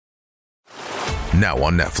Now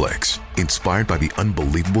on Netflix, inspired by the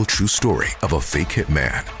unbelievable true story of a fake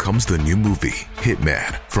hitman, comes the new movie,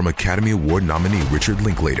 Hitman, from Academy Award nominee Richard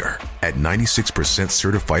Linklater. At 96%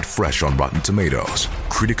 certified fresh on Rotten Tomatoes,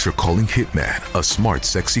 critics are calling Hitman a smart,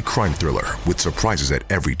 sexy crime thriller with surprises at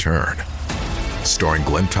every turn. Starring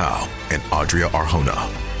Glenn Powell and Adria Arjona,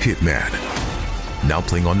 Hitman. Now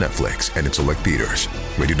playing on Netflix and in select theaters.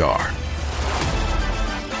 Rated R.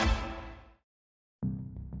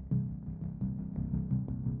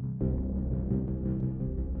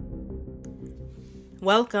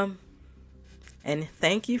 Welcome, and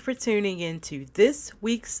thank you for tuning in to this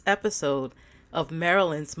week's episode of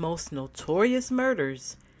Maryland's Most Notorious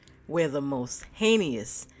Murders, where the most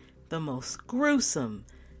heinous, the most gruesome,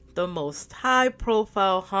 the most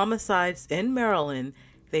high-profile homicides in Maryland,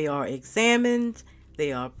 they are examined,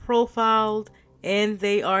 they are profiled, and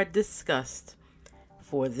they are discussed.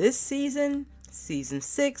 For this season, Season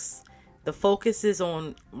 6, the focus is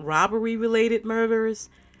on robbery-related murders,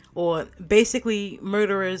 or basically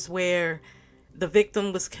murderers where the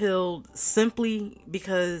victim was killed simply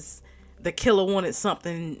because the killer wanted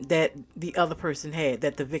something that the other person had,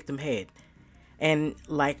 that the victim had. And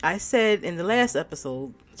like I said in the last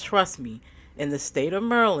episode, trust me, in the state of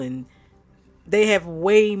Maryland, they have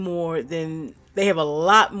a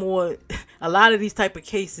lot of these type of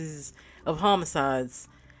cases of homicides.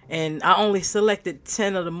 And I only selected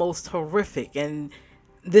 10 of the most horrific, and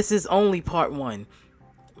this is only part 1.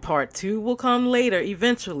 Part 2 will come later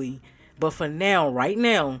eventually, but for now, right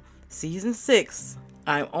now, Season 6,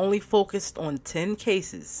 I'm only focused on 10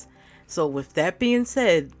 cases. So with that being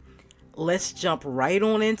said, let's jump right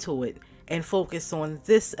on into it and focus on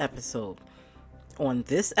this episode. On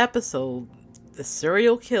this episode, the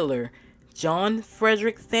serial killer, John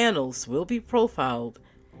Frederick Thanos, will be profiled,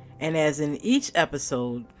 and as in each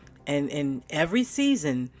episode, and in every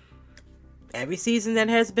season that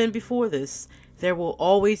has been before this, there will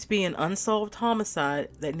always be an unsolved homicide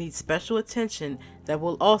that needs special attention that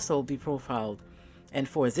will also be profiled. And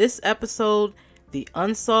for this episode, the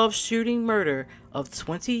unsolved shooting murder of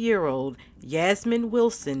 20-year-old Yasmin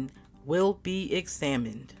Wilson will be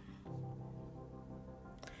examined.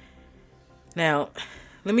 Now,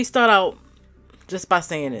 let me start out just by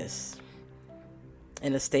saying this.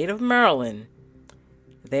 In the state of Maryland,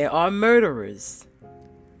 there are murderers,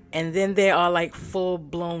 and then there are like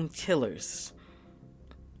full-blown killers.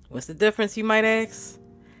 What's the difference, you might ask?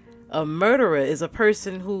 A murderer is a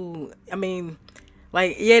person who, they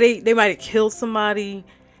might have killed somebody,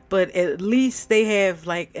 but at least they have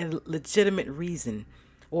like a legitimate reason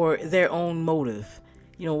or their own motive.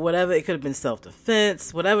 Whatever, it could have been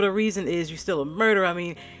self-defense, whatever the reason is, you're still a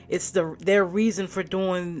murderer. It's their reason for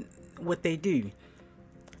doing what they do.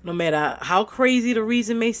 No matter how crazy the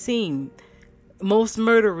reason may seem, most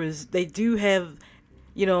murderers, they do have,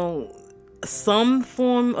 some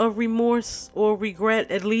form of remorse or regret,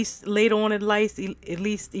 at least later on in life, at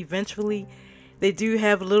least eventually, they do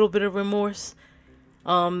have a little bit of remorse.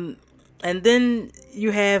 And then you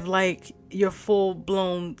have like your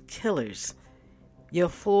full-blown killers, your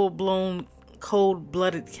full-blown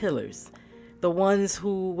cold-blooded killers, the ones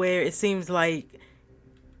where it seems like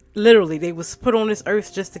literally they was put on this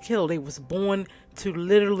earth just to kill. They was born to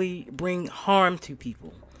literally bring harm to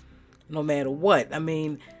people, no matter what.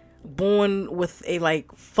 Born with a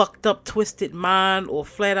like fucked up, twisted mind, or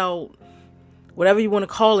flat out, whatever you want to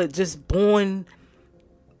call it, just born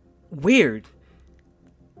weird.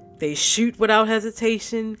 They shoot without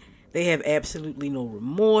hesitation. They have absolutely no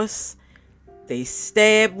remorse. They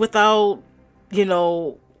stab without,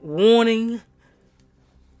 warning.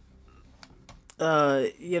 Their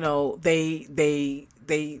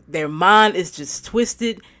mind is just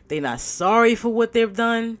twisted. They're not sorry for what they've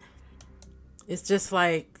done. It's just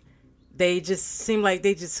like they just seem like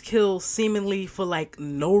they just kill seemingly for like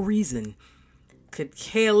no reason. Could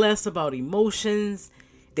care less about emotions.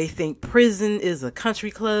 They think prison is a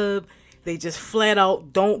country club. They just flat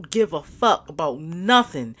out don't give a fuck about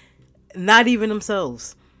nothing. Not even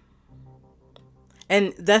themselves.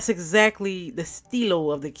 And that's exactly the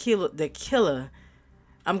stilo of the killer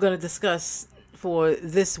I'm going to discuss for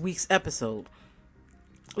this week's episode.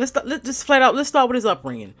 Let's start with his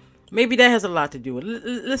upbringing. Maybe that has a lot to do with it.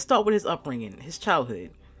 Let's start with his upbringing, his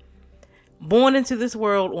childhood. Born into this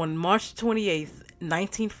world on March 28th,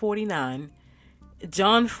 1949,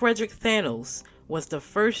 John Frederick Thanos was the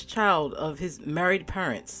first child of his married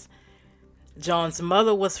parents. John's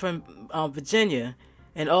mother was from Virginia,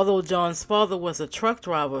 and although John's father was a truck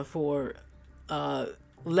driver for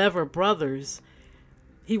Lever Brothers,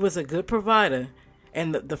 he was a good provider,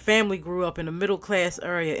 and the family grew up in a middle-class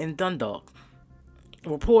area in Dundalk.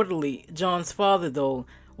 Reportedly, John's father, though,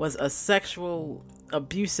 was a sexual,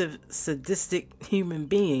 abusive, sadistic human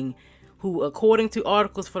being who, according to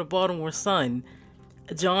articles for the Baltimore Sun,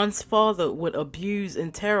 John's father would abuse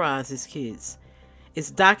and terrorize his kids. It's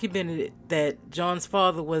documented that John's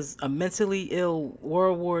father was a mentally ill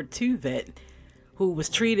World War II vet who was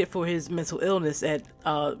treated for his mental illness at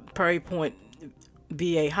Prairie Point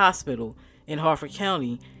VA Hospital in Harford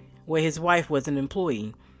County, where his wife was an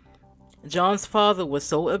employee. John's father was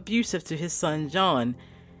so abusive to his son John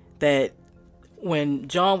that when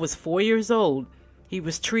John was 4 years old, he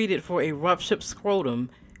was treated for a ruptured scrotum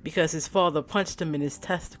because his father punched him in his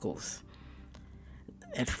testicles.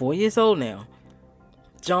 At 4 years old now,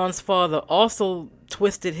 John's father also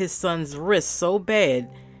twisted his son's wrist so bad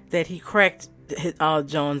that he cracked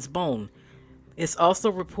John's bone. It's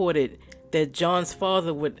also reported that John's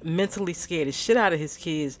father would mentally scare the shit out of his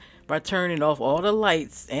kids by turning off all the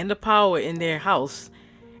lights and the power in their house,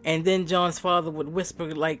 and then John's father would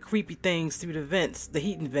whisper like creepy things through the vents, the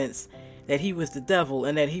heating vents, that he was the devil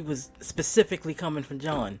and that he was specifically coming for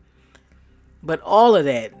John. But all of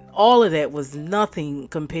that was nothing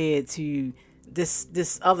compared to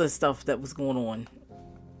this other stuff that was going on.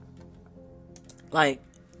 Like,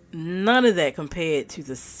 none of that compared to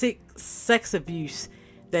the sick sex abuse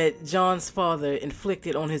that John's father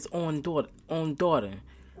inflicted on his own daughter.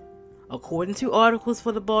 According to articles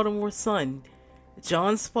for the Baltimore Sun,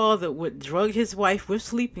 John's father would drug his wife with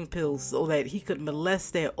sleeping pills so that he could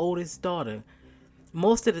molest their oldest daughter.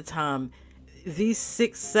 Most of the time, these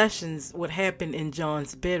 6 sessions would happen in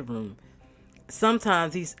John's bedroom.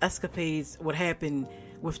 Sometimes these escapades would happen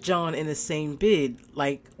with John in the same bed,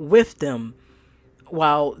 like with them,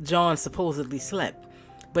 while John supposedly slept.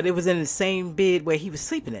 But it was in the same bed where he was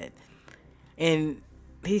sleeping at. And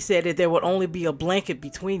he said that there would only be a blanket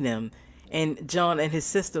between them, and John and his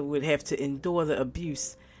sister would have to endure the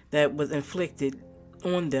abuse that was inflicted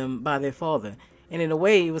on them by their father. And in a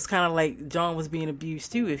way, it was kind of like John was being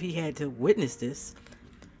abused too if he had to witness this.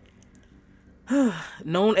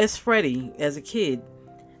 Known as Freddie as a kid,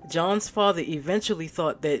 John's father eventually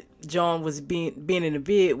thought that John was being in the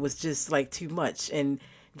bed was just like too much, and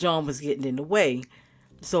John was getting in the way.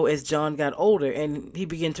 So as John got older and he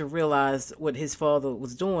began to realize what his father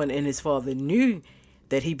was doing, and his father knew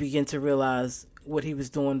that he began to realize what he was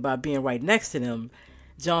doing by being right next to them,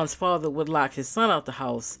 John's father would lock his son out the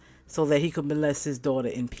house so that he could molest his daughter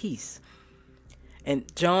in peace.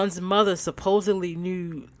 And John's mother supposedly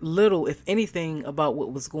knew little, if anything, about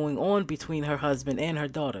what was going on between her husband and her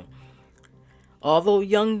daughter. Although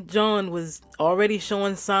young John was already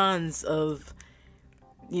showing signs of,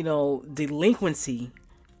 delinquency,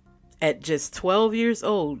 at just 12 years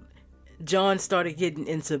old, John started getting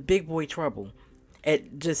into big boy trouble.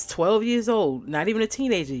 At just 12 years old, not even a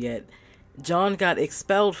teenager yet, John got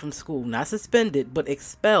expelled from school. Not suspended, but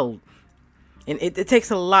expelled. And it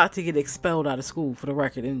takes a lot to get expelled out of school, for the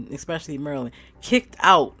record, and especially in Maryland. Kicked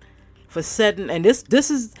out for setting, and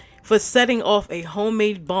this is for setting off a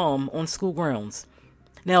homemade bomb on school grounds.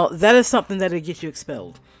 Now, that is something that'll get you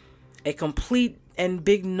expelled. A complete and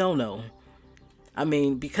big no-no. I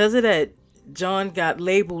mean, because of that, John got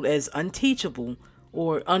labeled as unteachable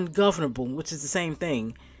or ungovernable, which is the same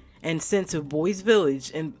thing, and sent to Boys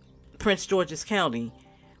Village in Prince George's County,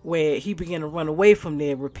 where he began to run away from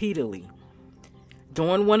there repeatedly.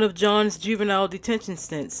 During one of John's juvenile detention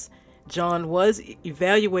stints, John was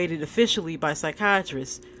evaluated officially by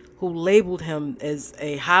psychiatrists who labeled him as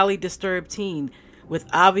a highly disturbed teen with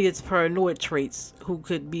obvious paranoid traits who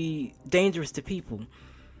could be dangerous to people.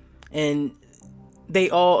 And they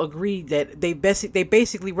all agreed that they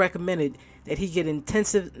basically recommended that he get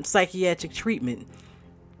intensive psychiatric treatment.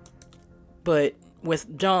 But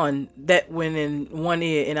with John, that went in one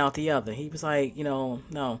ear and out the other. He was like,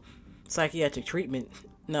 no, psychiatric treatment,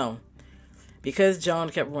 no. Because John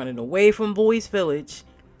kept running away from Boys Village,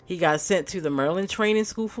 he got sent to the Maryland Training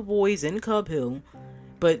School for Boys in Cub Hill,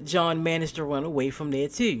 but John managed to run away from there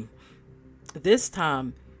too. This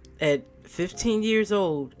time, at 15 years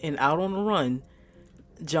old and out on the run,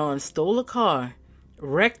 John stole a car,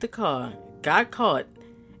 wrecked the car, got caught,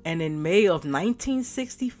 and in May of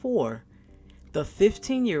 1964, the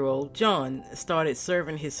 15-year-old John started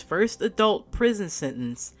serving his first adult prison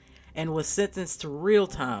sentence and was sentenced to real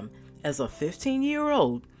time as a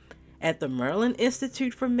 15-year-old at the Maryland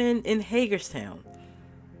Institute for Men in Hagerstown.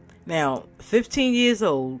 Now, 15 years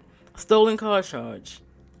old, stolen car charge,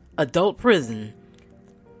 adult prison.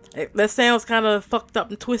 That sounds kind of fucked up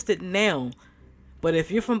and twisted now, but if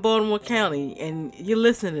you're from Baltimore County and you're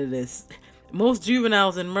listening to this, most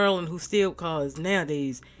juveniles in Maryland who steal cars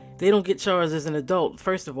nowadays, they don't get charged as an adult,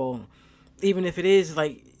 first of all. even if it is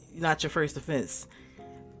like not your first offense.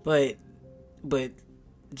 But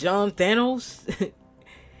John Thanos,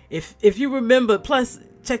 if you remember, plus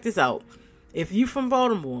check this out, if you from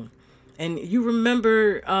Baltimore and you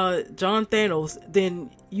remember John Thanos,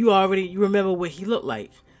 then you remember what he looked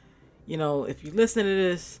like. You know, if you listen to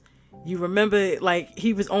this, you remember like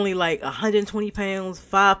he was only like 120 pounds,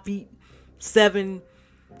 5'7",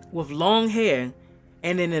 with long hair,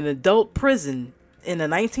 and in an adult prison in the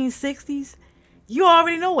 1960s. You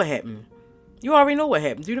already know what happened.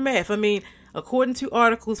 Do the math. I mean, according to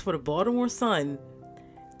articles for the Baltimore Sun,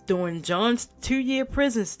 during John's 2-year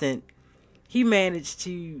prison stint, he managed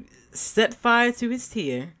to set fire to his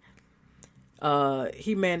tier.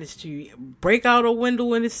 He managed to break out a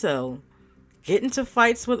window in his cell, get into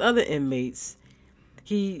fights with other inmates.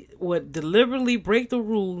 He would deliberately break the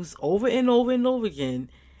rules over and over and over again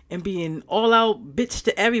and be an all-out bitch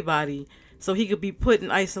to everybody so he could be put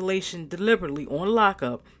in isolation deliberately on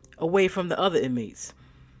lockup away from the other inmates.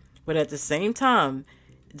 But at the same time,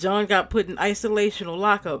 John got put in isolation or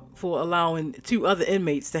lockup for allowing 2 other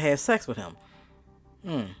inmates to have sex with him.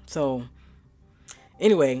 So,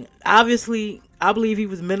 anyway, obviously, I believe he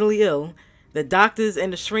was mentally ill. The doctors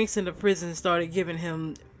and the shrinks in the prison started giving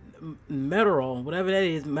him Metarol, whatever that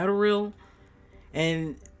is, Metaril,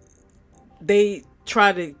 and they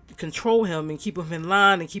tried to control him and keep him in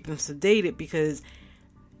line and keep him sedated because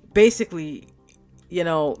basically, you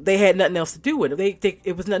know, they had nothing else to do with him.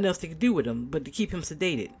 It was nothing else they could do with him but to keep him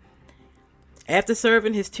sedated. After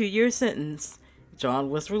serving his 2-year sentence, John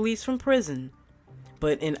was released from prison.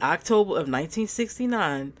 But in October of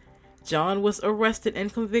 1969, John was arrested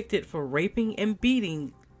and convicted for raping and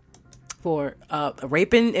beating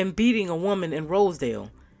a woman in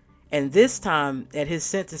Rosedale. And this time, at his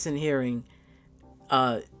sentencing hearing,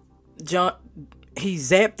 John, he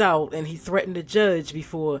zapped out and he threatened the judge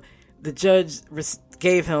before the judge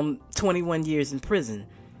gave him 21 years in prison.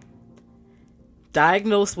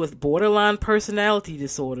 Diagnosed with borderline personality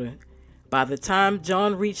disorder, by the time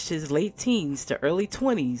John reached his late teens to early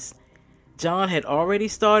 20s, John had already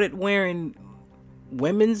started wearing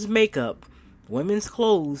women's makeup, women's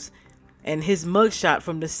clothes, and his mugshot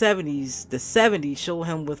from the 70s show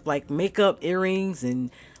him with like makeup, earrings, and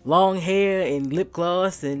long hair and lip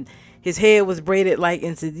gloss, and his hair was braided like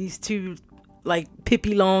into these 2 like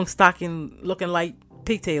Pippi Longstocking looking like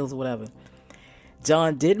pigtails or whatever.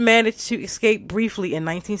 John did manage to escape briefly in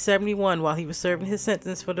 1971 while he was serving his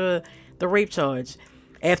sentence for the rape charge,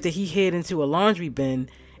 after he hid into a laundry bin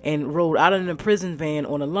and rode out of the prison van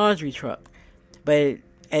on a laundry truck. But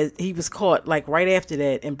as he was caught like right after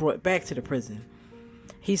that and brought back to the prison.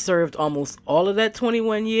 He served almost all of that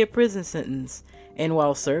 21-year prison sentence, and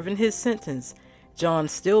while serving his sentence, John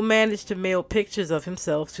still managed to mail pictures of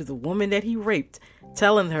himself to the woman that he raped,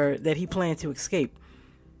 telling her that he planned to escape.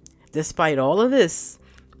 Despite all of this,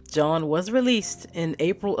 John was released in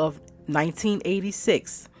April of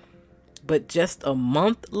 1986. But just a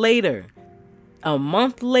month later,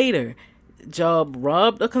 Job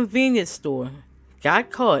robbed a convenience store,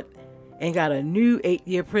 got caught, and got a new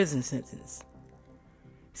 8-year prison sentence.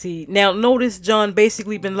 See, now notice John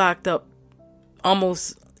basically been locked up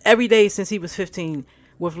almost every day since he was 15,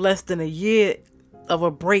 with less than a year of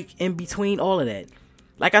a break in between all of that.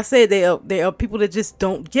 Like I said, they are people that just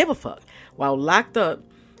don't give a fuck. While locked up,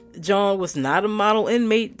 John was not a model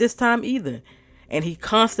inmate this time either, and he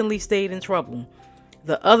constantly stayed in trouble.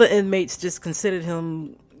 The other inmates just considered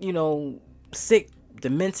him, you know, sick,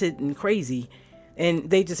 demented, and crazy, and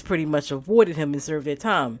they just pretty much avoided him and served their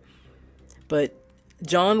time. But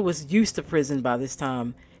John was used to prison by this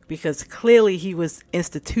time, because clearly he was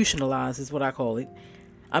institutionalized, is what I call it.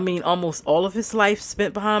 I mean, almost all of his life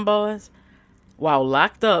spent behind bars. While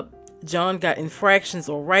locked up, John got infractions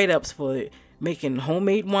or write-ups for making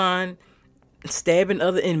homemade wine, stabbing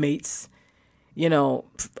other inmates, you know,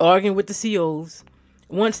 arguing with the COs.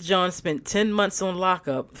 Once John spent 10 months on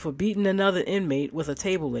lockup for beating another inmate with a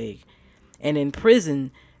table leg. And in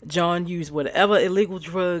prison, John used whatever illegal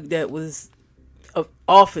drug that was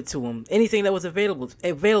offered to him. Anything that was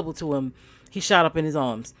available to him, he shot up in his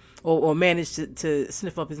arms or managed to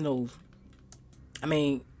sniff up his nose. I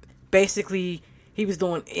mean, basically, he was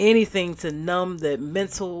doing anything to numb the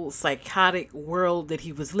mental, psychotic world that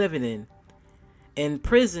he was living in. In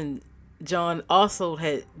prison, John also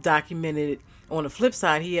had documented, on the flip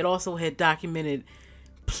side, he had also had documented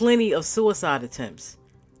plenty of suicide attempts.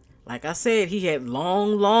 Like I said, he had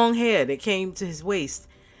long hair that came to his waist.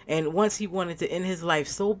 And once he wanted to end his life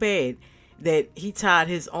so bad that he tied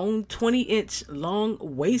his own 20-inch long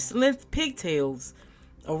waist-length pigtails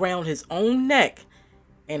around his own neck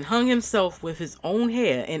and hung himself with his own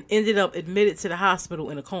hair and ended up admitted to the hospital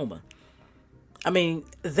in a coma. I mean,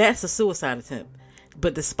 that's a suicide attempt.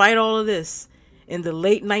 But despite all of this, in the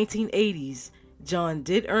late 1980s, John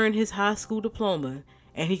did earn his high school diploma,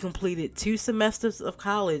 and he completed 2 semesters of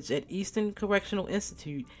college at Eastern Correctional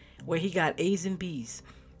Institute, where he got A's and B's.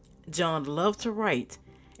 John loved to write,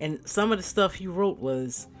 and some of the stuff he wrote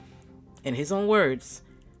was, in his own words,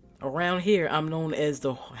 "Around here, I'm known as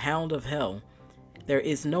the Hound of Hell. There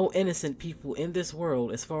is no innocent people in this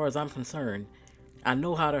world as far as I'm concerned. I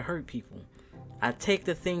know how to hurt people. I take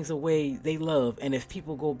the things away they love, and if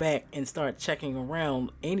people go back and start checking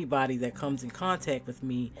around, anybody that comes in contact with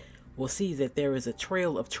me will see that there is a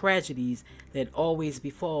trail of tragedies that always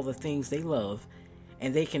befall the things they love,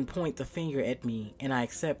 and they can point the finger at me, and I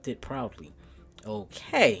accept it proudly."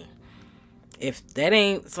 Okay. If that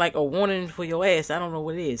ain't, it's like a warning for your ass, I don't know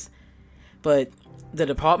what it is. But the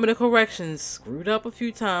Department of Corrections screwed up a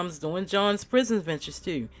few times during John's prison ventures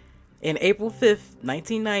too. In April 5th,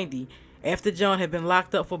 1990, after John had been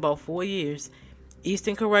locked up for about 4 years,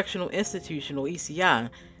 Eastern Correctional Institution, or ECI,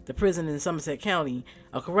 the prison in Somerset County,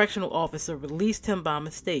 a correctional officer released him by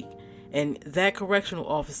mistake, and that correctional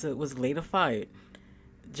officer was later fired.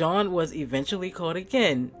 John was eventually caught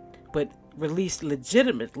again, but released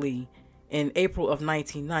legitimately in April of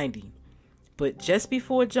 1990. But just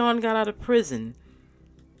before John got out of prison,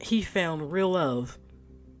 he found real love,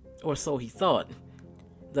 or so he thought.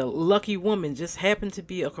 The lucky woman just happened to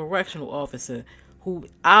be a correctional officer who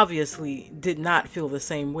obviously did not feel the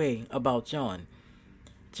same way about John.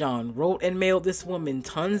 John wrote and mailed this woman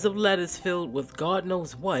tons of letters filled with God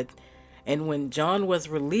knows what, and when John was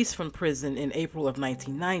released from prison in April of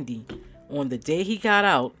 1990, on the day he got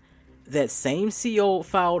out, that same CO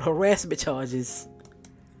filed harassment charges.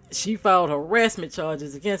 She filed harassment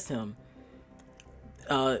charges against him.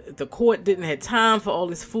 The court didn't have time for all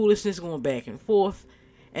this foolishness going back and forth,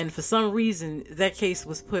 and for some reason, that case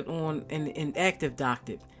was put on an inactive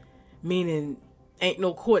docket, meaning ain't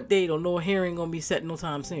no court date or no hearing gonna be set no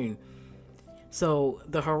time soon. So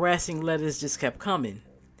the harassing letters just kept coming.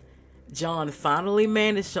 John finally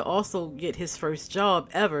managed to also get his first job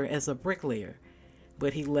ever as a bricklayer,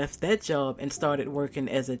 but he left that job and started working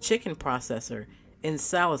as a chicken processor in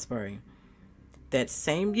Salisbury. That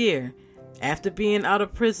same year, after being out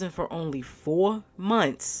of prison for only 4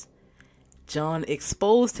 months, John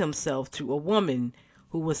exposed himself to a woman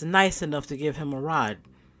who was nice enough to give him a ride.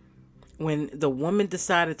 When the woman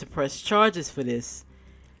decided to press charges for this,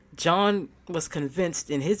 John was convinced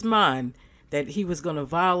in his mind that he was going to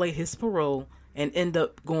violate his parole and end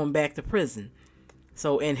up going back to prison.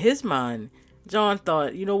 So in his mind, John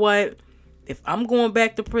thought, you know what? If I'm going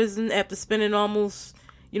back to prison after spending almost,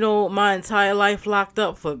 my entire life locked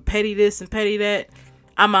up for petty this and petty that,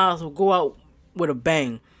 I might as well go out with a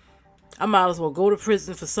bang. I might as well go to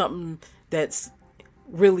prison for something that's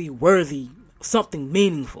really worthy, something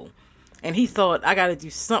meaningful. And he thought, I got to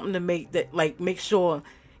do something to make sure,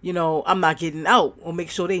 I'm not getting out, or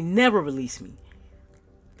make sure they never release me.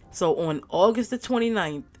 So on August the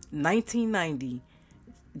 29th, 1990,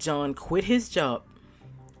 John quit his job,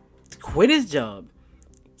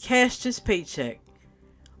 cashed his paycheck,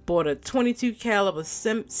 bought a .22 caliber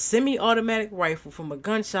semi-automatic rifle from a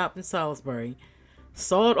gun shop in Salisbury,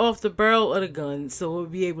 sawed off the barrel of the gun so it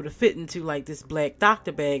would be able to fit into like this black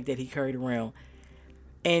doctor bag that he carried around,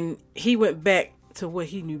 and he went back to what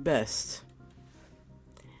he knew best.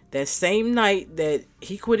 That same night that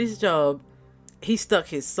he quit his job, he stuck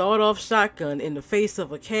his sawed-off shotgun in the face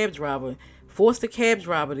of a cab driver, forced the cab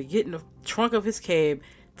driver to get in the trunk of his cab,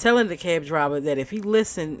 telling the cab driver that if he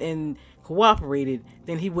listened and cooperated,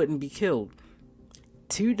 then he wouldn't be killed.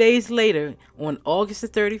 2 days later, on August the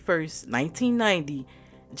 31st, 1990,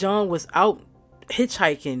 John was out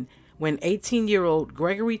hitchhiking when 18-year-old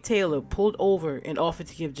Gregory Taylor pulled over and offered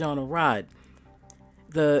to give John a ride.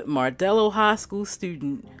 The Mardello High School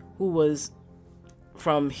student, who was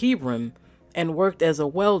from Hebron and worked as a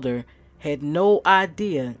welder, had no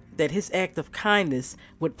idea that his act of kindness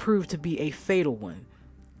would prove to be a fatal one.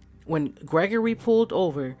 When Gregory pulled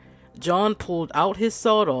over, John pulled out his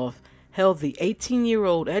sawed-off, held the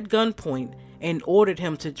 18-year-old at gunpoint, and ordered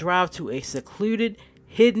him to drive to a secluded,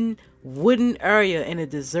 hidden, wooden area in a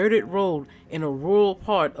deserted road in a rural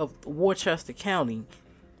part of Worcester County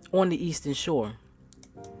on the Eastern Shore.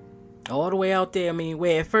 All the way out there,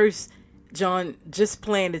 where at first John just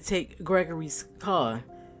planned to take Gregory's car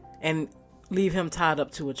and leave him tied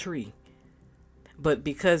up to a tree. But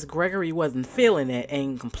because Gregory wasn't feeling it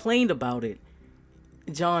and complained about it,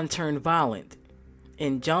 John turned violent.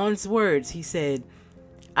 In John's words, he said,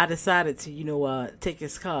 I decided to, take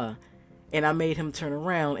his car. and I made him turn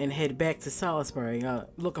around and head back to Salisbury,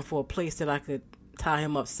 looking for a place that I could tie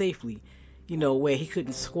him up safely, where he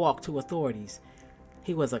couldn't squawk to authorities.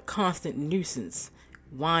 He was a constant nuisance,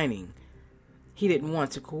 whining. He didn't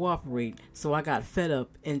want to cooperate, so I got fed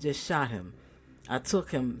up and just shot him. I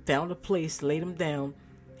took him, found a place, laid him down.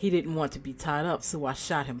 He didn't want to be tied up, so I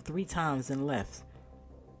shot him 3 times and left.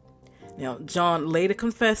 Now, John later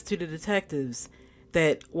confessed to the detectives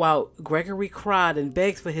that while Gregory cried and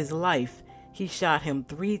begged for his life, he shot him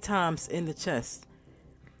 3 times in the chest.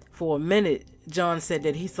 For a minute, John said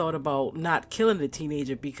that he thought about not killing the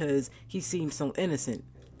teenager because he seemed so innocent.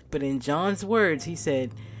 But in John's words, he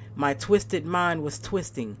said, "My twisted mind was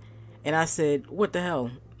twisting." And I said, "What the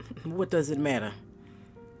hell? What does it matter?"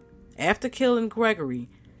 After killing Gregory,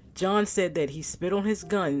 John said that he spit on his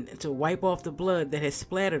gun to wipe off the blood that had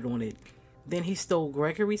splattered on it. Then he stole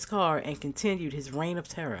Gregory's car and continued his reign of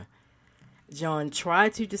terror. John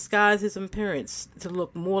tried to disguise his appearance to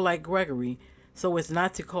look more like Gregory so as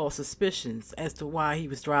not to cause suspicions as to why he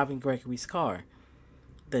was driving Gregory's car.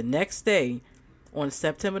 The next day, on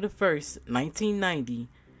September the 1st, 1990,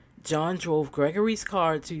 John drove Gregory's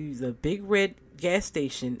car to the Big Red gas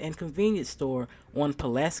station and convenience store on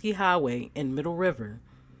Pulaski Highway in Middle River.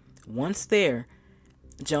 Once there,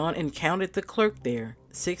 John encountered the clerk there,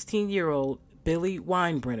 16-year-old Billy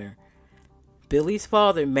Weinbrenner. Billy's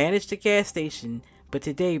father managed the gas station, but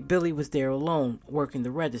today Billy was there alone, working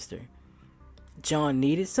the register. John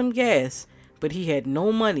needed some gas, but he had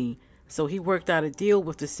no money, so he worked out a deal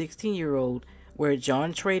with the 16-year-old where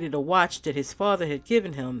John traded a watch that his father had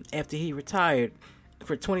given him after he retired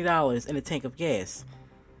for $20 and a tank of gas.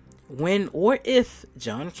 When or if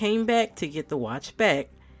John came back to get the watch back,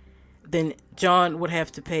 then John would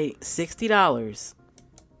have to pay $60,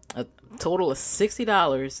 a total of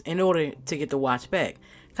 $60 in order to get the watch back.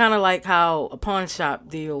 Kind of like how a pawn shop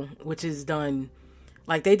deal, which is done,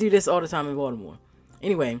 like they do this all the time in Baltimore.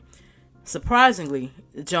 Anyway, surprisingly,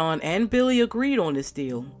 John and Billy agreed on this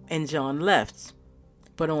deal, and John left.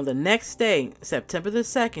 But on the next day, September the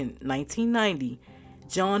 2nd, 1990,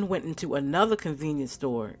 John went into another convenience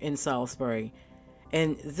store in Salisbury,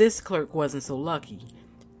 and this clerk wasn't so lucky.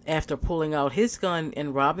 After pulling out his gun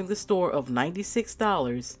and robbing the store of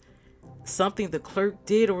 $96, something the clerk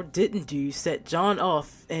did or didn't do set John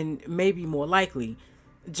off, and maybe more likely,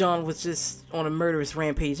 John was just on a murderous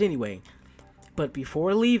rampage anyway. But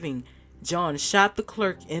before leaving, John shot the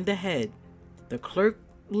clerk in the head. The clerk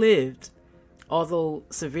lived, although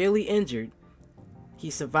severely injured. He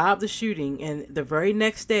survived the shooting, and the very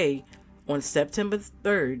next day, on September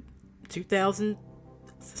 3rd,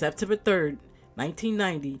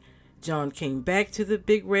 1990, John came back to the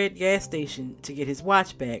Big Red gas station to get his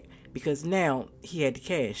watch back because now he had the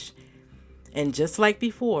cash. And just like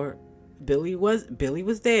before, Billy was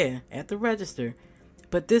there at the register,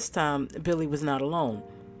 but this time Billy was not alone.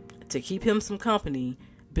 To keep him some company,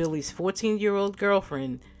 Billy's 14-year-old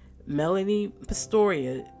girlfriend, Melanie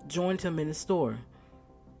Pistoria, joined him in the store.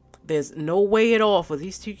 There's no way at all for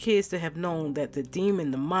these 2 kids to have known that the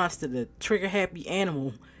demon, the monster, the trigger-happy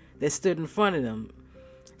animal that stood in front of them.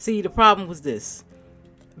 See, the problem was this.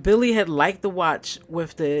 Billy had liked the watch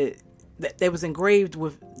with that was engraved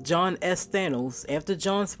with John S. Thanos after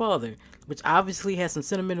John's father, which obviously has some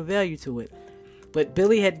sentimental value to it. But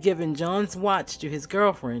Billy had given John's watch to his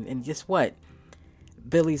girlfriend, and guess what?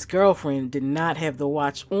 Billy's girlfriend did not have the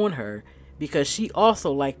watch on her because she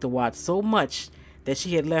also liked the watch so much that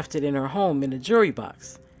she had left it in her home in a jewelry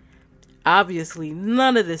box. Obviously,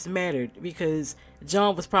 none of this mattered because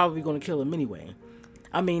John was probably going to kill him anyway.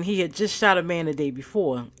 I mean, he had just shot a man the day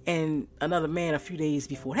before and another man a few days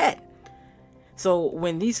before that. So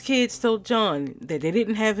when these kids told John that they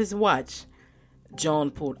didn't have his watch,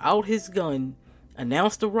 John pulled out his gun,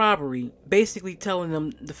 announced the robbery, basically telling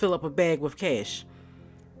them to fill up a bag with cash.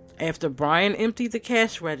 After Brian emptied the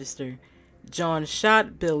cash register, John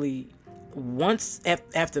shot Billy once.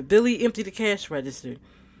 After Billy emptied the cash register,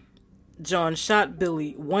 John shot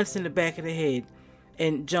Billy once in the back of the head,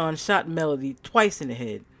 and John shot Melody twice in the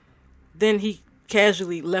head. Then he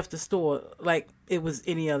casually left the store like it was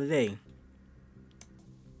any other day.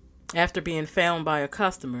 After being found by a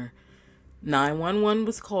customer, 911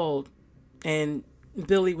 was called, and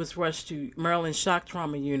Billy was rushed to Maryland Shock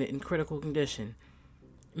Trauma Unit in critical condition.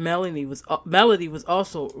 Melody was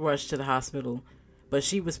also rushed to the hospital, but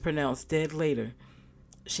she was pronounced dead later.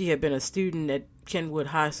 She had been a student at Kenwood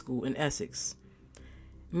High School in Essex.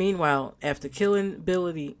 Meanwhile, after killing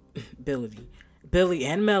Billy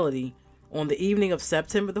and Melody on the evening of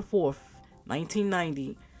September the 4th,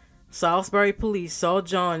 1990, Salisbury police saw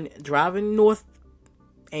John driving north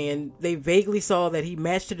and they vaguely saw that he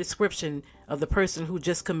matched the description of the person who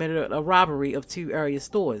just committed a robbery of 2 area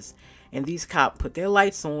stores. And these cops put their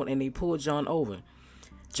lights on and they pulled John over.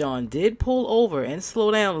 John did pull over and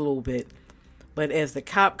slow down a little bit, but as the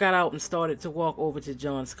cop got out and started to walk over to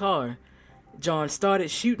John's car, John started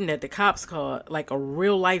shooting at the cop's car like a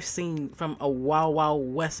real life scene from a Wild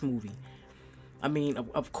Wild West movie. I mean,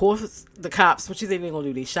 of course, the cops, what you think they're going to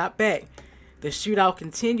do? They shot back. The shootout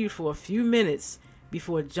continued for a few minutes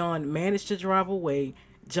before John managed to drive away,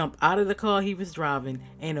 jump out of the car he was driving,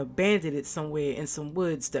 and abandoned it somewhere in some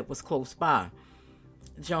woods that was close by.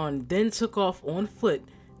 John then took off on foot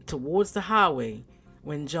towards the highway.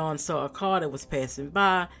 When John saw a car that was passing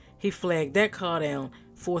by, he flagged that car down,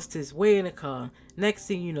 forced his way in the car. Next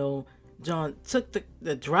thing you know, John took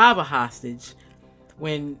the driver hostage.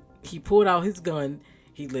 When he pulled out his gun,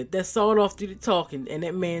 he lit that sawed off through the talking, and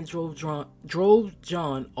that man drove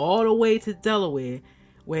John all the way to Delaware,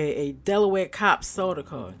 where a Delaware cop saw the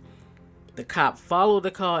car. The cop followed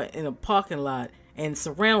the car in a parking lot and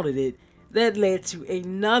surrounded it. That led to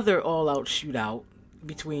another all-out shootout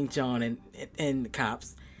between John and the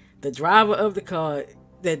cops. The driver of the car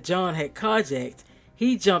that John had carjacked,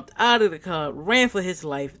 he jumped out of the car, ran for his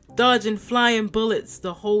life, dodging flying bullets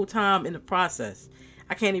the whole time in the process.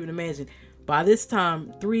 I can't even imagine. By this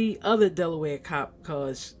time, 3 other Delaware cop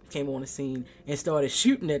cars came on the scene and started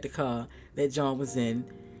shooting at the car that John was in.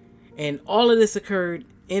 And all of this occurred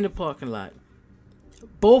in the parking lot.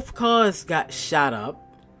 Both cars got shot up,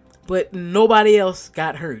 but nobody else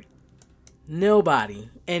got hurt. Nobody.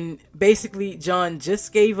 And basically, John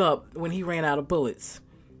just gave up when he ran out of bullets.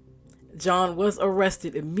 John was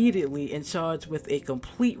arrested immediately and charged with a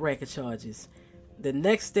complete rack of charges. The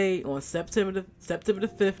next day, on September the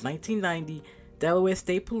 5th, 1990, Delaware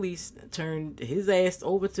State Police turned his ass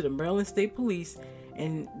over to the Maryland State Police,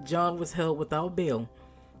 and John was held without bail.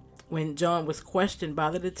 When John was questioned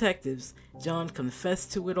by the detectives, John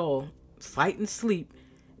confessed to it all. Fight and sleep.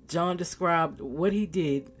 John described what he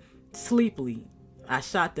did sleepily. "I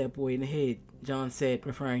shot that boy in the head," John said,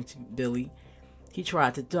 referring to Billy. "He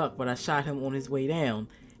tried to duck, but I shot him on his way down,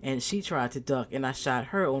 and she tried to duck, and I shot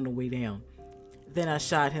her on the way down. Then I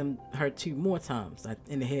shot her 2 more times,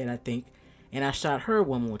 in the head, I think, and I shot her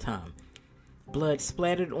 1 more time. Blood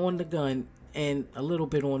splattered on the gun and a little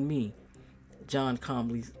bit on me," John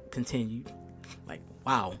calmly continued. Like,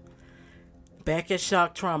 wow. Back at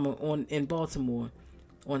Shock Trauma in Baltimore,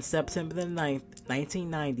 on September the 9th,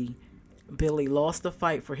 1990, Billy lost the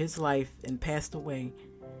fight for his life and passed away.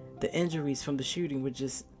 The injuries from the shooting were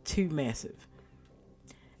just too massive.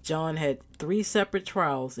 John had 3 separate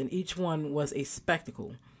trials, and each one was a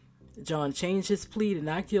spectacle. John changed his plea to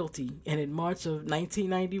not guilty, and in March of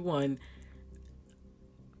 1991,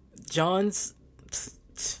 John's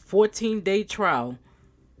 14-day trial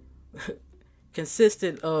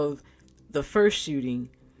consisted of the first shooting,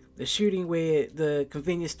 the shooting where the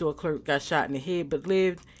convenience store clerk got shot in the head but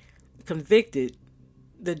lived, convicted.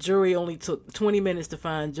 The jury only took 20 minutes to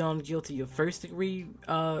find John guilty of first-degree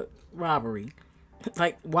robbery.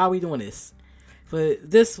 Like, why are we doing this? For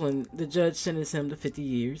this one, the judge sentenced him to 50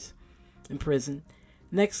 years in prison.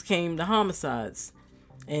 Next came the homicides,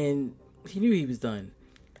 and he knew he was done.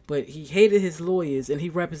 But he hated his lawyers, and he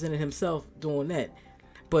represented himself doing that.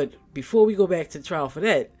 But before we go back to trial for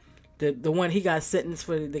that, the one he got sentenced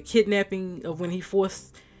for the kidnapping of when he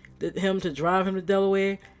forced him to drive him to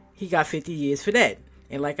Delaware, he got 50 years for that.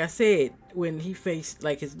 And like I said, when he faced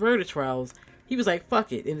like his murder trials, he was like,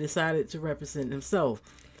 fuck it, and decided to represent himself.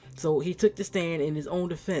 So he took the stand in his own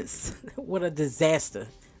defense. What a disaster.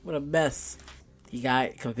 What a mess. He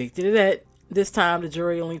got convicted of that. This time, the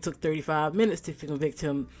jury only took 35 minutes to convict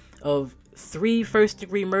him of 3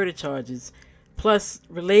 first-degree murder charges, plus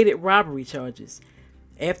related robbery charges.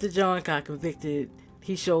 After John got convicted,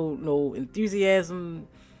 he showed no enthusiasm.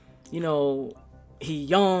 He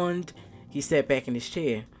yawned. He sat back in his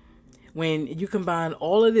chair. When you combine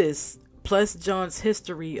all of this, plus John's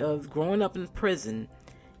history of growing up in prison,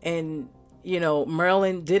 and,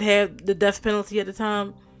 Maryland did have the death penalty at the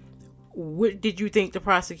time, what did you think the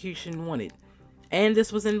prosecution wanted? And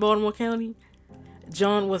this was in Baltimore County?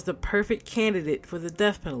 John was the perfect candidate for the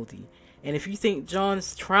death penalty. And if you think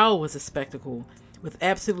John's trial was a spectacle, with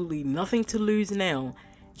absolutely nothing to lose now,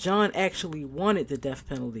 John actually wanted the death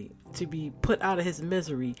penalty, to be put out of his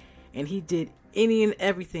misery, and he did any and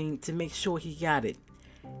everything to make sure he got it.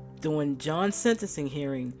 During John's sentencing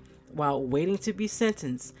hearing, while waiting to be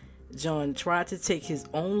sentenced, John tried to take his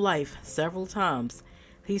own life several times.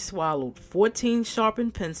 He swallowed 14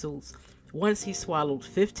 sharpened pencils. Once he swallowed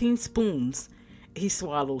 15 spoons. He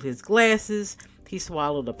swallowed his glasses. He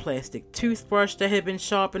swallowed a plastic toothbrush that had been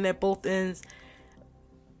sharpened at both ends.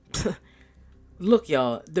 Look,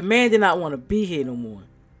 y'all, the man did not want to be here no more,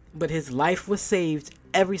 but his life was saved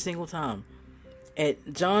every single time.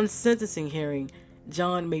 At John's sentencing hearing,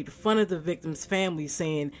 John made fun of the victims' families,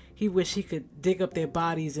 saying he wished he could dig up their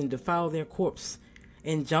bodies and defile their corpse.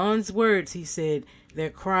 In John's words, he said, "Their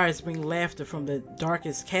cries bring laughter from the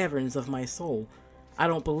darkest caverns of my soul. I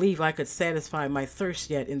don't believe I could satisfy my thirst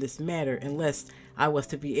yet in this matter unless I was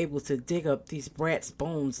to be able to dig up these brats'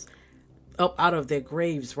 bones up out of their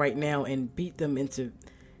graves right now and beat them into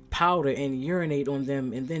powder and urinate on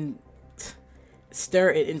them and then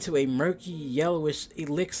stir it into a murky yellowish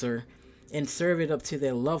elixir and serve it up to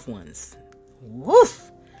their loved ones."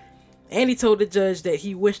 Woof! And he told the judge that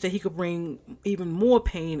he wished that he could bring even more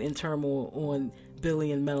pain and turmoil on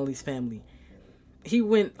Billy and Melody's family. He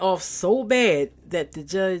went off so bad that the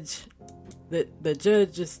judge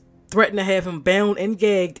just threatened to have him bound and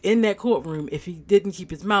gagged in that courtroom if he didn't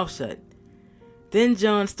keep his mouth shut. Then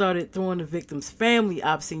John started throwing the victim's family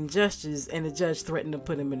obscene gestures, and the judge threatened to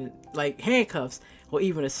put him in handcuffs or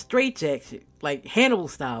even a straitjacket, like Hannibal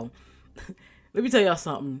style. Let me tell y'all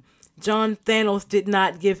something. John Thanos did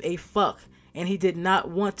not give a fuck, and he did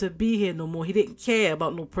not want to be here no more. He didn't care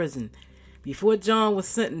about no prison. Before John was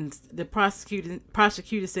sentenced, the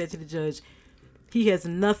prosecutor said to the judge, "He has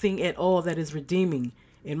nothing at all that is redeeming.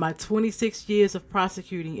 In my 26 years of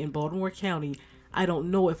prosecuting in Baltimore County, I don't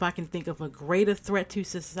know if I can think of a greater threat to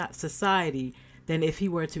society than if he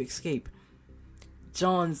were to escape."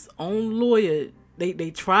 John's own lawyer, they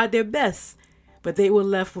tried their best, but they were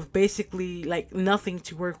left with basically nothing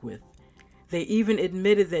to work with. They even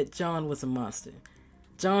admitted that John was a monster.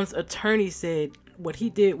 John's attorney said what he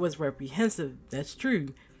did was reprehensible. That's true.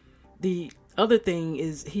 The other thing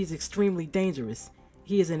is he's extremely dangerous.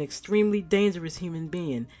 He is an extremely dangerous human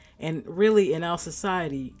being. And really, in our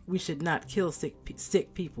society, we should not kill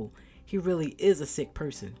sick people. He really is a sick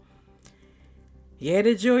person. Yeah,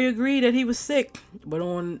 the jury agreed that he was sick. But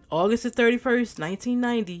on August the 31st,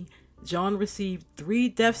 1990, John received 3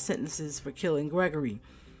 death sentences for killing Gregory.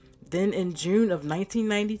 Then in June of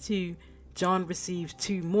 1992, John received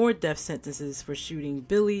 2 more death sentences for shooting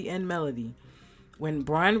Billy and Melody. When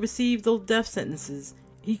Brian received those death sentences,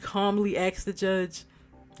 he calmly asked the judge,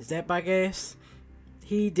 "Is that by gas?"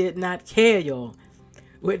 He did not care, y'all.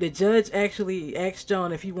 When the judge actually asked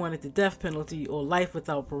John if he wanted the death penalty or life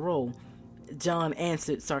without parole, John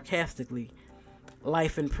answered sarcastically,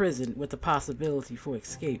 "Life in prison with the possibility for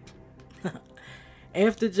escape."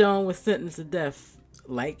 After John was sentenced to death,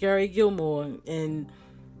 like Gary Gilmore in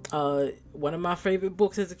one of my favorite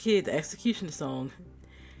books as a kid, The Executioner Song,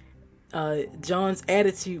 John's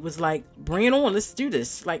attitude was like, "Bring it on, let's do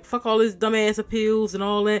this. Fuck all this dumbass appeals and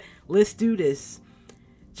all that. Let's do this."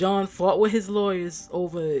 John fought with his lawyers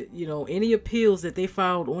over, any appeals that they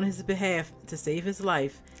filed on his behalf to save his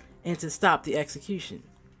life and to stop the execution.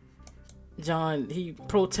 John, he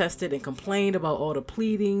protested and complained about all the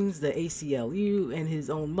pleadings the ACLU and his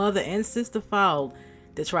own mother and sister filed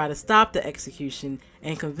to try to stop the execution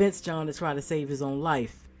and convince John to try to save his own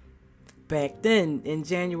life. Back then, in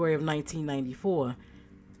January of 1994,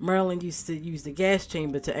 Maryland used to use the gas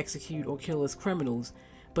chamber to execute or kill its criminals,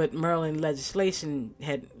 but Maryland legislation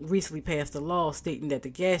had recently passed a law stating that the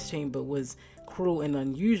gas chamber was cruel and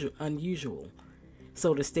unusual.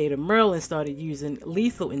 So the state of Maryland started using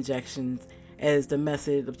lethal injections as the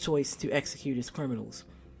method of choice to execute its criminals.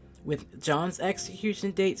 With John's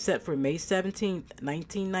execution date set for May 17th,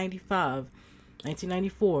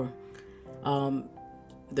 1994, and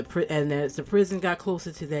as the prison got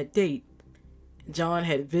closer to that date, John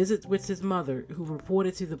had visits with his mother, who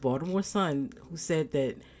reported to the Baltimore Sun, who said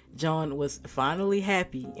that John was finally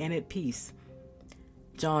happy and at peace.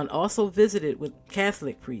 John also visited with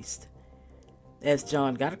Catholic priests. As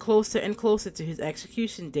John got closer and closer to his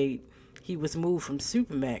execution date, he was moved from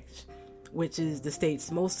Supermax, which is the state's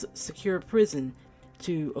most secure prison,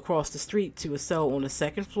 to across the street to a cell on the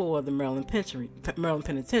second floor of the Maryland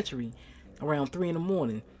Penitentiary around 3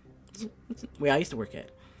 a.m, where I used to work at.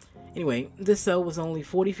 Anyway, this cell was only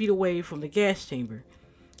 40 feet away from the gas chamber.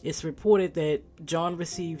 It's reported that John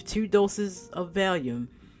received 2 doses of Valium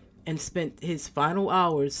and spent his final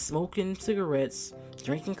hours smoking cigarettes,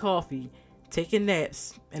 drinking coffee, taking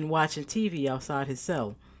naps, and watching TV outside his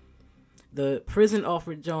cell. The prison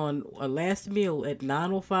offered John a last meal at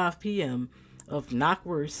 9:05 p.m. of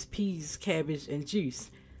knockwurst, peas, cabbage, and juice,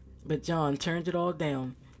 but John turned it all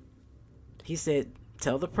down. He said,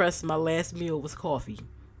 "Tell the press my last meal was coffee."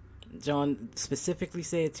 John specifically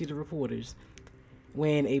said to the reporters,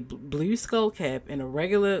 wearing a blue skull cap and a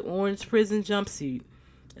regular orange prison jumpsuit,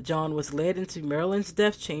 John was led into Marilyn's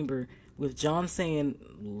death chamber with John saying,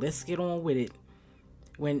 "Let's get on with it."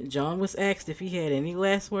 When John was asked if he had any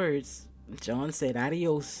last words, John said,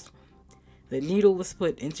 "Adios." The needle was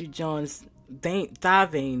put into John's thigh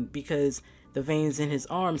vein because the veins in his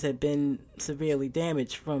arms had been severely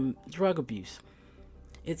damaged from drug abuse.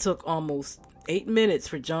 It took almost 8 minutes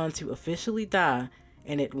for John to officially die,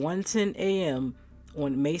 and at 1:10 a.m.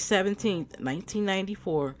 on May 17th,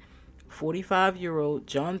 1994, 45-year-old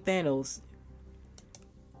John Thanos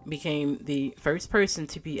became the first person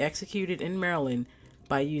to be executed in Maryland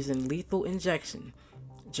by using lethal injection.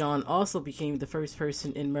 John also became the first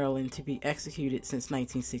person in Maryland to be executed since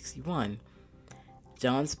 1961.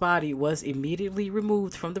 John's body was immediately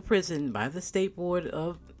removed from the prison by the State Board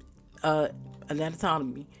of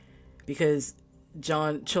Anatomy because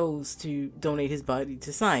John chose to donate his body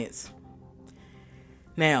to science.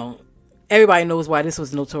 Now, everybody knows why this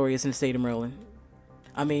was notorious in the state of Maryland.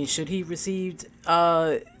 I mean, should he have received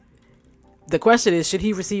the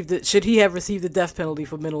death penalty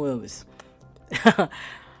for mental illness?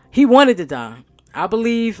 He wanted to die. I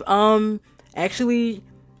believe actually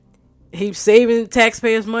he was saving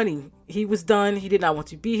taxpayers' money. He was done. He did not want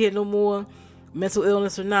to be here no more. Mental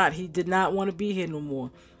illness or not, he did not want to be here no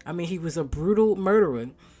more. I mean, he was a brutal murderer.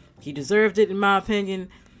 He deserved it, in my opinion.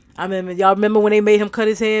 I mean, y'all remember when they made him cut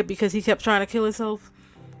his head because he kept trying to kill himself?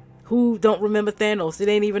 Who don't remember Thanos? It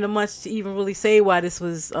ain't even much to even really say why this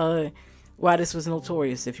was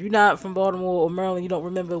notorious. If you're not from Baltimore or Maryland, you don't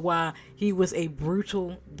remember why he was a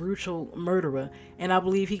brutal murderer. And I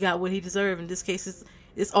believe he got what he deserved. In this case,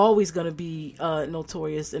 it's always going to be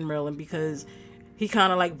notorious in Maryland because he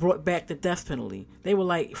kind of like brought back the death penalty. They were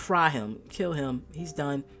like, fry him, kill him. He's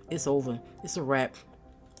done. It's over. It's a wrap.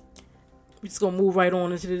 We're just going to move right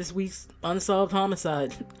on into this week's Unsolved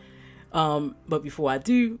Homicide. But before I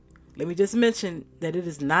do, let me just mention that it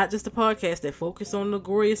is not just a podcast that focuses on the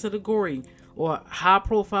goriest of the gory or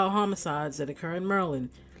high-profile homicides that occur in Maryland.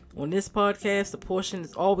 On this podcast, the portion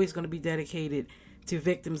is always going to be dedicated to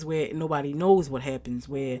victims where nobody knows what happens,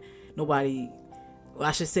 where nobody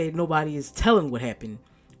is telling what happened,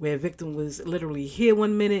 where a victim was literally here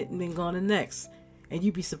one minute and then gone the next. And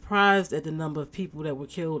you'd be surprised at the number of people that were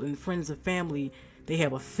killed and friends and family. They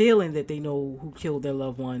have a feeling that they know who killed their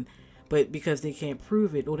loved one, but because they can't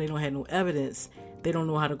prove it or they don't have no evidence, they don't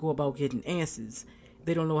know how to go about getting answers.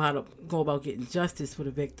 They don't know how to go about getting justice for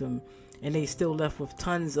the victim, and they still left with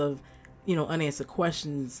tons of, unanswered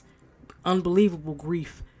questions, unbelievable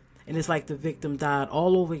grief. And it's like the victim died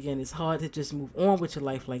all over again. It's hard to just move on with your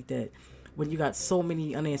life like that when you got so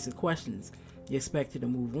many unanswered questions. You expected to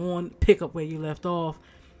move on, pick up where you left off,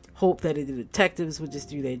 hope that the detectives would just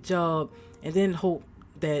do their job, and then hope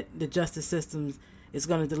that the justice system is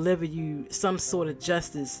going to deliver you some sort of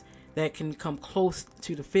justice that can come close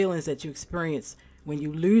to the feelings that you experience when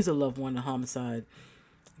you lose a loved one to homicide.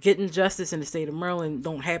 Getting justice in the state of Maryland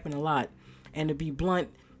don't happen a lot. And to be blunt,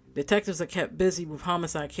 detectives are kept busy with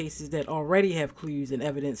homicide cases that already have clues and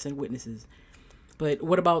evidence and witnesses. But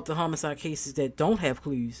what about the homicide cases that don't have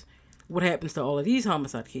clues? What happens to all of these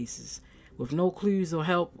homicide cases? With no clues or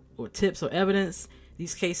help or tips or evidence,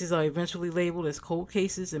 these cases are eventually labeled as cold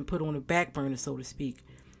cases and put on the back burner, so to speak.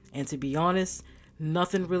 And to be honest,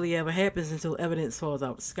 nothing really ever happens until evidence falls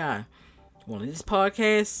out of the sky. On this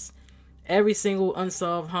podcast, every single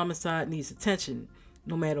unsolved homicide needs attention,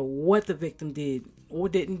 no matter what the victim did or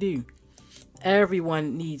didn't do.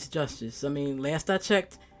 Everyone needs justice. I mean, last I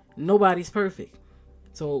checked, nobody's perfect.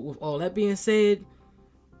 So with all that being said,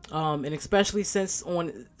 and especially since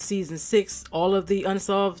on season 6, all of the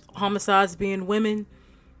unsolved homicides being women,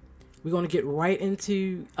 we're going to get right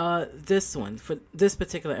into this one for this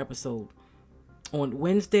particular episode. On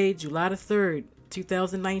Wednesday, July the 3rd,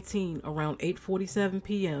 2019, around 8:47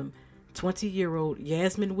 p.m., 20-year-old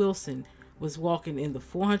Yasmin Wilson was walking in the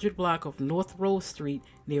 400 block of North Rose Street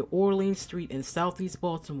near Orleans Street in Southeast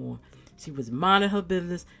Baltimore. She was minding her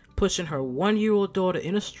business, pushing her 1-year-old daughter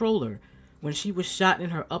in a stroller when she was shot in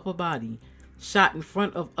her upper body. Shot in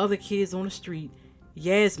front of other kids on the street,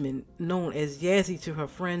 Yasmin, known as Yazzie to her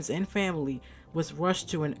friends and family, was rushed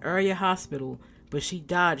to an area hospital, but she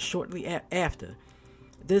died shortly after.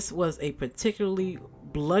 This was a particularly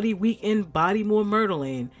bloody week in Baltimore,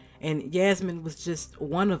 Murderland, and Yasmin was just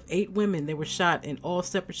one of 8 women that were shot in all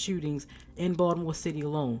separate shootings in Baltimore City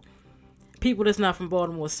alone. People that's not from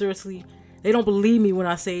Baltimore, seriously, they don't believe me when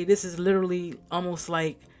I say this is literally almost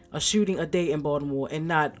like a shooting a day in Baltimore, and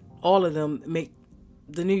not all of them make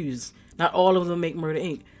the news. Not all of them make Murder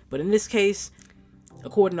Inc. But in this case,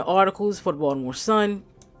 according to articles for the Baltimore Sun,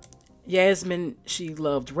 Yasmin, she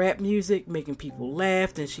loved rap music, making people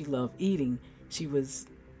laugh, and she loved eating. She was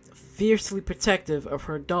fiercely protective of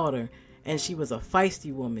her daughter, and she was a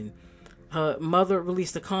feisty woman. Her mother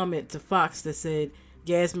released a comment to Fox that said,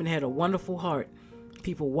 Yasmin had a wonderful heart.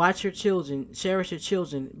 People watch your children, cherish your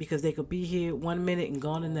children, because they could be here 1 minute and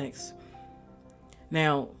gone the next.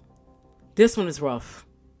 Now, this one is rough.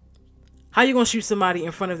 How you gonna shoot somebody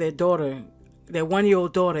in front of their daughter, their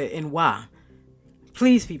 1-year-old daughter, and why?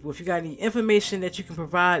 Please, people, if you got any information that you can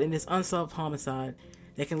provide in this unsolved homicide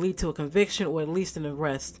that can lead to a conviction or at least an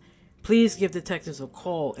arrest, please give detectives a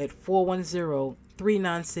call at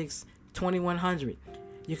 410-396-2100.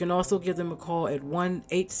 You can also give them a call at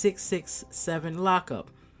 1-866-7-LOCK-UP.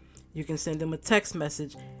 You can send them a text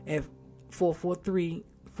message at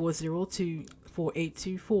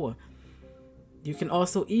 443-402-4824. You can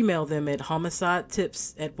also email them at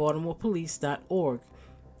homicidetips@baltimorepolice.org.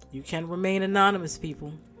 You can remain anonymous,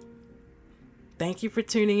 people. Thank you for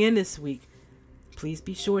tuning in this week. Please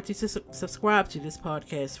be sure to subscribe to this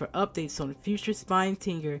podcast for updates on future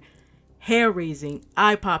spine-tingling, hair-raising,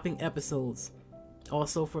 eye-popping episodes.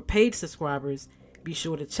 Also, for paid subscribers, be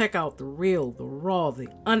sure to check out the real, the raw, the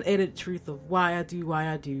unedited truth of why I do,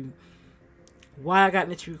 why I got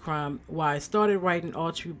into true crime, why I started writing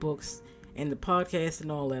all true books, and the podcast and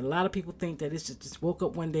all that. A lot of people think that it's just woke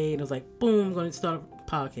up one day and it was like, boom, I'm going to start a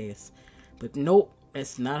podcast. But nope,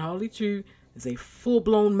 that's not hardly true. There's a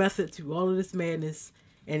full-blown method to all of this madness,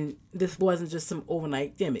 and this wasn't just some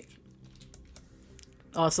overnight gimmick.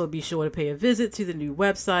 Also, be sure to pay a visit to the new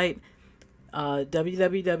website,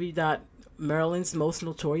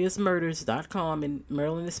 www.marylandsmostnotoriousmurders.com, and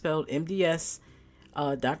Maryland is spelled MDS.com,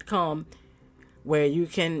 where you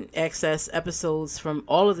can access episodes from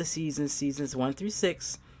all of the seasons 1 through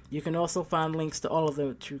 6. You can also find links to all of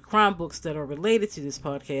the true crime books that are related to this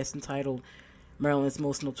podcast, entitled Maryland's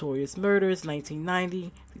Most Notorious Murders,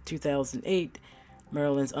 1990 to 2008,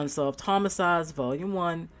 Maryland's Unsolved Homicides, Volume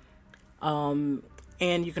 1. And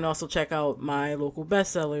you can also check out my local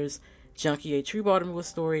bestsellers, Junkie, A True Baltimore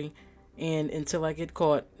Story, and Until I Get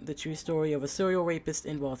Caught, The True Story of a Serial Rapist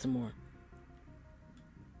in Baltimore.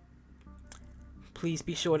 Please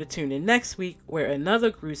be sure to tune in next week, where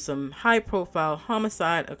another gruesome, high-profile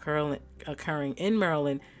homicide occurring in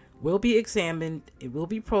Maryland will be examined, it will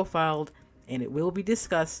be profiled, and it will be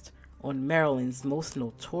discussed on Maryland's Most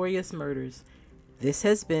Notorious Murders. This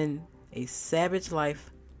has been a Savage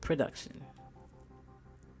Life production.